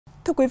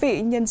Thưa quý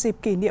vị, nhân dịp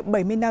kỷ niệm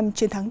 70 năm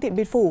chiến thắng Điện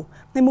Biên Phủ,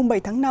 ngày 7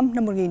 tháng 5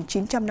 năm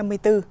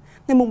 1954,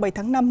 ngày 7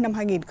 tháng 5 năm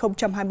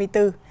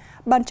 2024,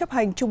 Ban chấp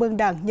hành Trung ương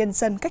Đảng Nhân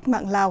dân Cách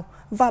mạng Lào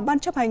và Ban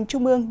chấp hành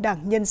Trung ương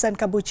Đảng Nhân dân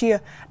Campuchia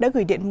đã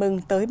gửi điện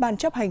mừng tới Ban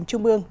chấp hành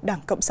Trung ương Đảng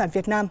Cộng sản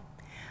Việt Nam.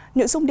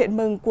 Nội dung điện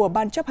mừng của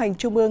Ban chấp hành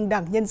Trung ương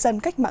Đảng Nhân dân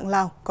Cách mạng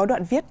Lào có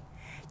đoạn viết: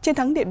 Chiến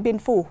thắng Điện Biên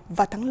Phủ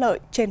và thắng lợi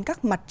trên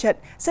các mặt trận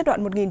giai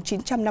đoạn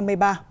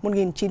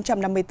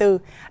 1953-1954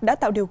 đã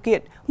tạo điều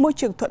kiện, môi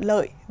trường thuận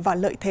lợi và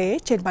lợi thế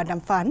trên bàn đàm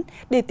phán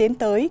để tiến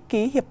tới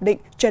ký Hiệp định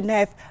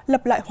Geneva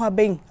lập lại hòa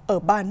bình ở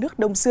ba nước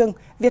Đông Dương,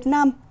 Việt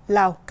Nam,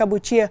 Lào,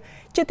 Campuchia,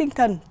 trên tinh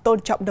thần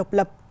tôn trọng độc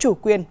lập, chủ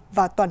quyền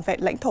và toàn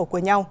vẹn lãnh thổ của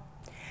nhau.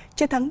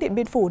 Chiến thắng Điện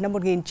Biên Phủ năm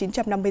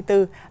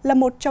 1954 là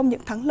một trong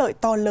những thắng lợi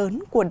to lớn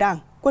của Đảng,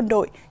 quân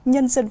đội,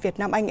 nhân dân Việt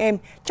Nam anh em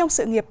trong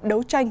sự nghiệp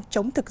đấu tranh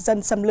chống thực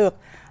dân xâm lược,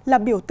 là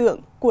biểu tượng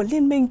của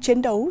liên minh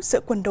chiến đấu giữa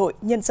quân đội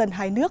nhân dân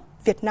hai nước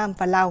Việt Nam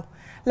và Lào,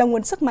 là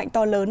nguồn sức mạnh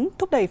to lớn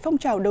thúc đẩy phong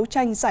trào đấu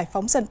tranh giải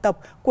phóng dân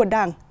tộc của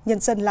Đảng, nhân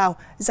dân Lào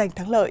giành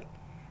thắng lợi.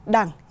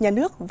 Đảng, Nhà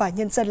nước và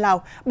nhân dân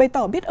Lào bày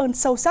tỏ biết ơn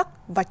sâu sắc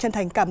và chân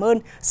thành cảm ơn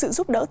sự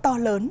giúp đỡ to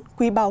lớn,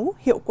 quý báu,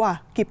 hiệu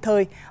quả, kịp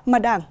thời mà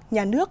Đảng,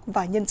 Nhà nước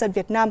và nhân dân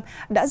Việt Nam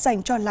đã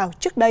dành cho Lào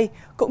trước đây,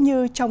 cũng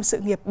như trong sự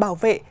nghiệp bảo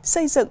vệ,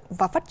 xây dựng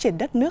và phát triển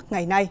đất nước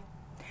ngày nay.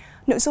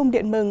 Nội dung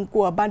điện mừng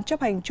của Ban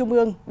chấp hành Trung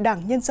ương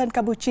Đảng Nhân dân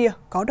Campuchia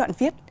có đoạn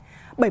viết: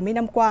 70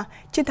 năm qua,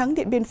 chiến thắng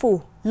Điện Biên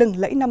Phủ lừng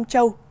lẫy Nam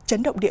Châu,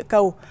 chấn động địa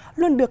cầu,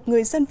 luôn được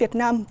người dân Việt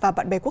Nam và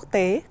bạn bè quốc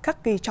tế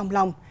khắc ghi trong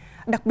lòng.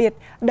 Đặc biệt,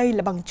 đây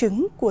là bằng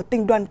chứng của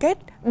tình đoàn kết,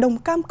 đồng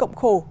cam cộng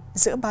khổ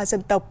giữa ba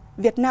dân tộc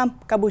Việt Nam,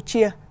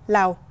 Campuchia,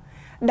 Lào.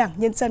 Đảng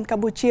Nhân dân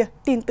Campuchia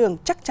tin tưởng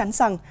chắc chắn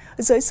rằng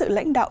dưới sự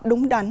lãnh đạo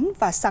đúng đắn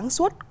và sáng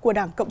suốt của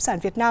Đảng Cộng sản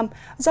Việt Nam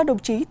do đồng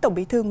chí Tổng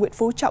Bí thư Nguyễn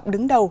Phú Trọng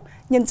đứng đầu,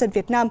 nhân dân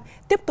Việt Nam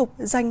tiếp tục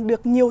giành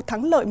được nhiều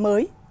thắng lợi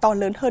mới, to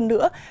lớn hơn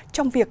nữa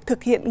trong việc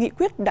thực hiện nghị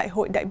quyết Đại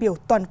hội đại biểu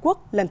toàn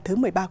quốc lần thứ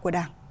 13 của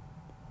Đảng.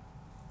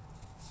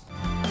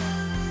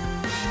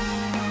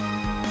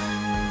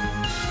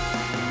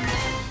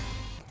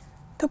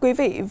 Thưa quý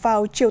vị,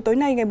 vào chiều tối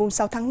nay ngày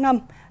 6 tháng 5,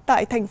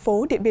 tại thành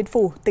phố Điện Biên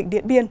Phủ, tỉnh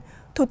Điện Biên,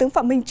 Thủ tướng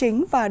Phạm Minh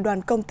Chính và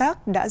đoàn công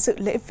tác đã dự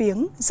lễ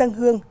viếng, dâng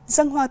hương,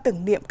 dâng hoa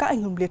tưởng niệm các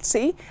anh hùng liệt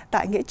sĩ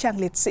tại Nghĩa trang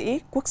liệt sĩ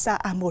quốc gia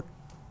A1.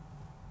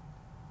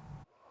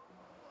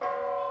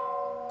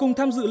 Cùng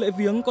tham dự lễ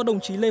viếng có đồng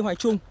chí Lê Hoài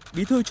Trung,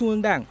 Bí thư Trung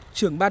ương Đảng,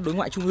 trưởng Ban Đối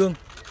ngoại Trung ương,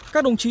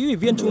 các đồng chí Ủy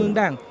viên Trung ương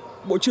Đảng,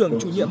 Bộ trưởng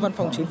Chủ nhiệm Văn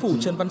phòng Chính phủ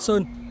Trần Văn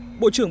Sơn,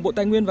 Bộ trưởng Bộ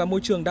Tài nguyên và Môi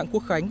trường Đặng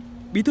Quốc Khánh,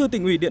 Bí thư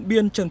Tỉnh ủy Điện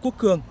Biên Trần Quốc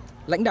Cường,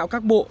 lãnh đạo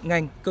các bộ,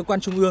 ngành, cơ quan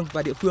trung ương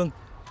và địa phương.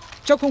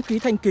 Trong không khí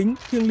thành kính,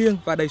 thiêng liêng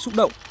và đầy xúc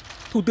động,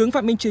 Thủ tướng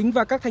Phạm Minh Chính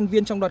và các thành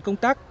viên trong đoàn công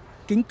tác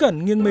kính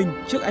cẩn nghiêng mình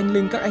trước anh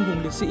linh các anh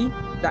hùng liệt sĩ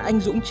đã anh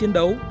dũng chiến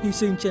đấu, hy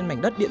sinh trên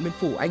mảnh đất Điện Biên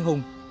Phủ anh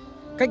hùng.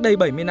 Cách đây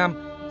 70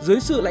 năm, dưới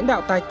sự lãnh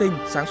đạo tài tình,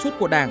 sáng suốt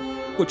của Đảng,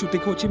 của Chủ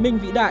tịch Hồ Chí Minh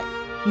vĩ đại,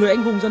 người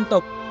anh hùng dân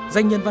tộc,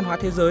 danh nhân văn hóa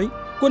thế giới,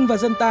 quân và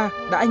dân ta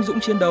đã anh dũng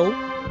chiến đấu,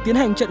 tiến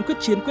hành trận quyết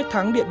chiến quyết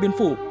thắng Điện Biên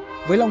Phủ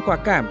với lòng quả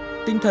cảm,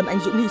 tinh thần anh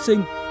dũng hy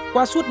sinh,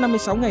 qua suốt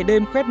 56 ngày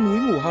đêm khoét núi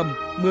ngủ hầm,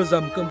 mưa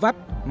dầm cơm vắt,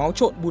 máu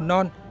trộn bùn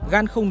non,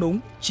 gan không núng,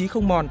 chí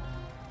không mòn.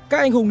 Các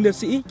anh hùng liệt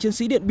sĩ, chiến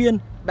sĩ Điện Biên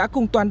đã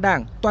cùng toàn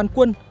Đảng, toàn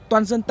quân,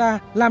 toàn dân ta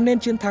làm nên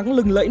chiến thắng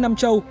lừng lẫy Nam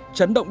Châu,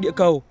 chấn động địa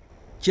cầu.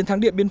 Chiến thắng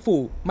Điện Biên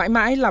Phủ mãi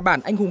mãi là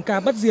bản anh hùng ca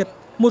bất diệt,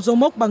 một dấu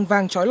mốc bằng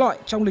vàng trói lọi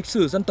trong lịch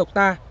sử dân tộc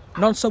ta,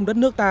 non sông đất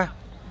nước ta.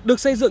 Được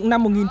xây dựng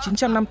năm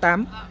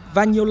 1958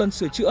 và nhiều lần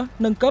sửa chữa,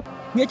 nâng cấp,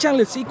 Nghĩa trang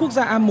liệt sĩ quốc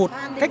gia A1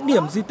 cách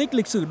điểm di tích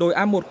lịch sử đồi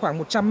A1 khoảng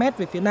 100 m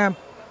về phía nam,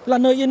 là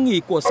nơi yên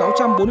nghỉ của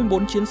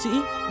 644 chiến sĩ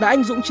đã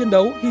anh dũng chiến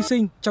đấu, hy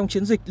sinh trong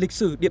chiến dịch lịch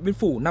sử Điện Biên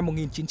Phủ năm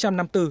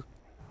 1954.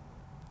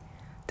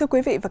 Thưa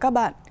quý vị và các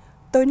bạn,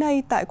 tối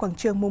nay tại quảng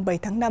trường 7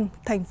 tháng 5,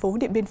 thành phố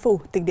Điện Biên Phủ,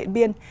 tỉnh Điện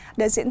Biên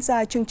đã diễn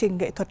ra chương trình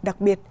nghệ thuật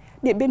đặc biệt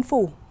Điện Biên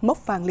Phủ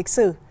mốc vàng lịch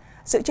sử.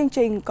 Dự chương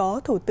trình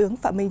có Thủ tướng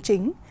Phạm Minh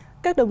Chính,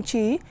 các đồng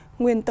chí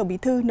nguyên Tổng Bí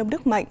thư Nông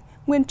Đức Mạnh,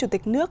 nguyên Chủ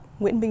tịch nước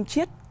Nguyễn Minh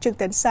Chiết, Trương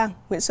Tấn Sang,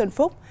 Nguyễn Xuân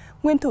Phúc,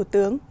 nguyên Thủ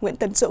tướng Nguyễn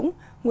Tấn Dũng,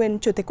 nguyên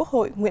Chủ tịch Quốc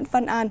hội Nguyễn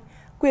Văn An,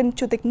 quyền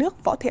Chủ tịch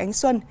nước Võ Thị Ánh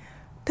Xuân,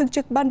 Thường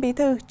trực Ban Bí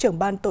thư, Trưởng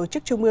Ban Tổ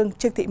chức Trung ương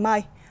Trương Thị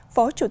Mai,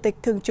 Phó Chủ tịch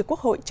Thường trực Quốc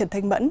hội Trần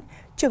Thanh Mẫn,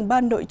 Trưởng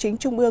Ban Nội chính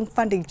Trung ương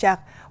Phan Đình Trạc,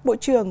 Bộ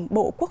trưởng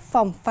Bộ Quốc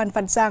phòng Phan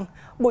Văn Giang,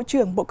 Bộ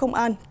trưởng Bộ Công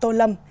an Tô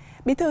Lâm,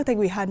 Bí thư Thành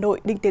ủy Hà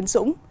Nội Đinh Tiến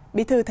Dũng,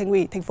 Bí thư Thành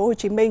ủy Thành phố Hồ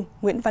Chí Minh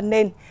Nguyễn Văn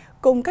Nên,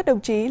 cùng các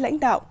đồng chí lãnh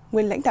đạo,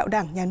 nguyên lãnh đạo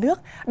Đảng, Nhà nước,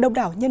 đông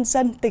đảo nhân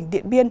dân tỉnh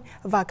Điện Biên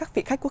và các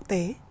vị khách quốc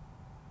tế.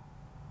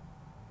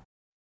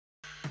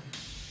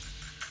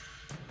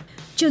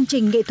 Chương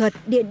trình nghệ thuật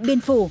Điện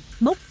Biên Phủ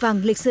mốc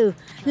vàng lịch sử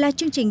là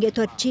chương trình nghệ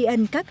thuật tri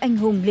ân các anh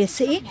hùng liệt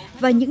sĩ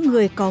và những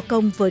người có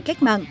công với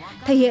cách mạng,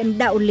 thể hiện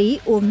đạo lý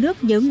uống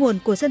nước nhớ nguồn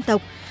của dân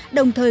tộc,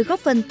 đồng thời góp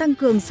phần tăng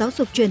cường giáo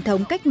dục truyền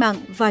thống cách mạng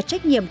và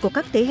trách nhiệm của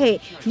các thế hệ,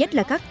 nhất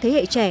là các thế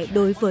hệ trẻ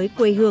đối với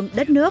quê hương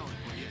đất nước.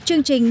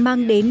 Chương trình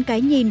mang đến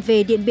cái nhìn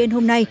về Điện Biên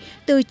hôm nay,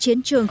 từ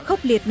chiến trường khốc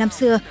liệt năm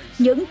xưa,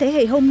 những thế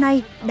hệ hôm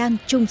nay đang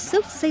chung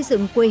sức xây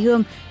dựng quê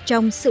hương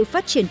trong sự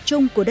phát triển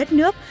chung của đất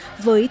nước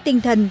với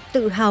tinh thần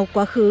tự hào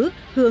quá khứ,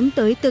 hướng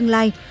tới tương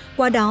lai,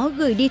 qua đó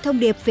gửi đi thông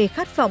điệp về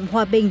khát vọng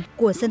hòa bình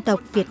của dân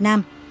tộc Việt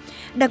Nam.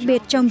 Đặc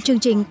biệt trong chương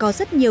trình có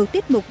rất nhiều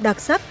tiết mục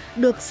đặc sắc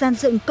được dàn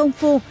dựng công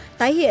phu,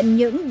 tái hiện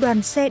những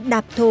đoàn xe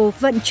đạp thồ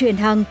vận chuyển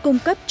hàng cung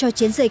cấp cho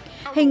chiến dịch,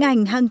 hình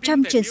ảnh hàng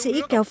trăm chiến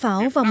sĩ kéo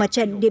pháo vào mặt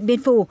trận Điện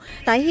Biên Phủ,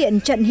 tái hiện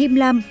trận Him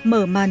Lam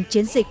mở màn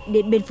chiến dịch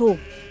Điện Biên Phủ.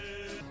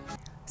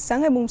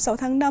 Sáng ngày 6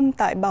 tháng 5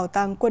 tại Bảo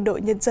tàng Quân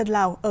đội Nhân dân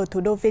Lào ở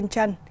thủ đô Viêng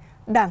Chăn,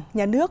 Đảng,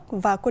 Nhà nước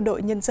và Quân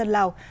đội Nhân dân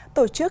Lào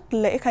tổ chức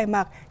lễ khai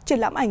mạc triển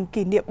lãm ảnh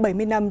kỷ niệm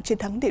 70 năm chiến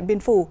thắng Điện Biên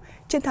Phủ,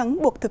 chiến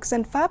thắng buộc thực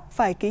dân Pháp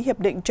phải ký hiệp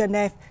định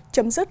Geneva,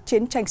 chấm dứt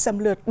chiến tranh xâm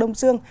lược Đông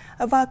Dương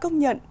và công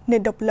nhận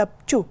nền độc lập,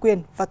 chủ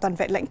quyền và toàn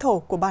vẹn lãnh thổ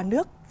của ba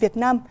nước Việt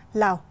Nam,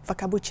 Lào và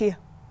Campuchia.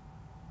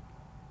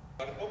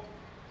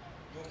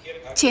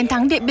 Chiến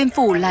thắng Điện Biên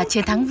Phủ là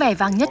chiến thắng vẻ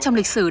vang nhất trong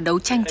lịch sử đấu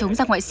tranh chống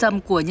giặc ngoại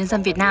xâm của nhân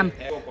dân Việt Nam,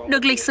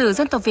 được lịch sử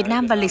dân tộc Việt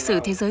Nam và lịch sử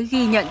thế giới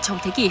ghi nhận trong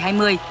thế kỷ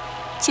 20.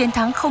 Chiến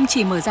thắng không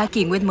chỉ mở ra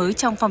kỷ nguyên mới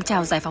trong phong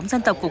trào giải phóng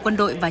dân tộc của quân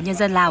đội và nhân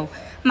dân Lào,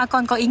 mà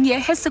còn có ý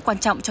nghĩa hết sức quan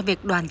trọng cho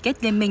việc đoàn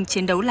kết liên minh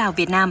chiến đấu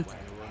Lào-Việt Nam,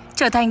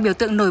 trở thành biểu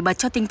tượng nổi bật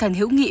cho tinh thần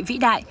hữu nghị vĩ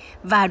đại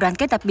và đoàn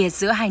kết đặc biệt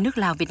giữa hai nước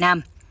Lào-Việt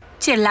Nam.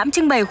 Triển lãm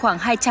trưng bày khoảng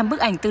 200 bức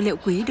ảnh tư liệu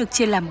quý được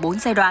chia làm 4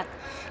 giai đoạn.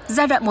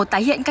 Giai đoạn 1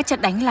 tái hiện các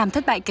trận đánh làm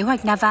thất bại kế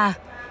hoạch Nava.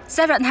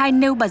 Giai đoạn 2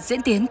 nêu bật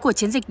diễn tiến của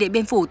chiến dịch Điện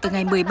Biên Phủ từ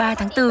ngày 13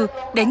 tháng 4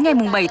 đến ngày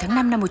 7 tháng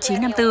 5 năm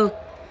 1954.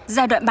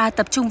 Giai đoạn 3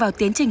 tập trung vào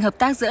tiến trình hợp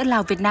tác giữa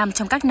Lào-Việt Nam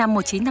trong các năm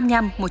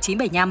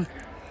 1955-1975.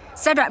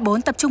 Giai đoạn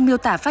 4 tập trung miêu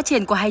tả phát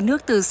triển của hai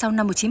nước từ sau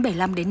năm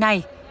 1975 đến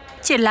nay.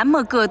 Triển lãm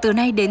mở cửa từ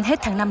nay đến hết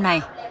tháng 5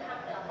 này.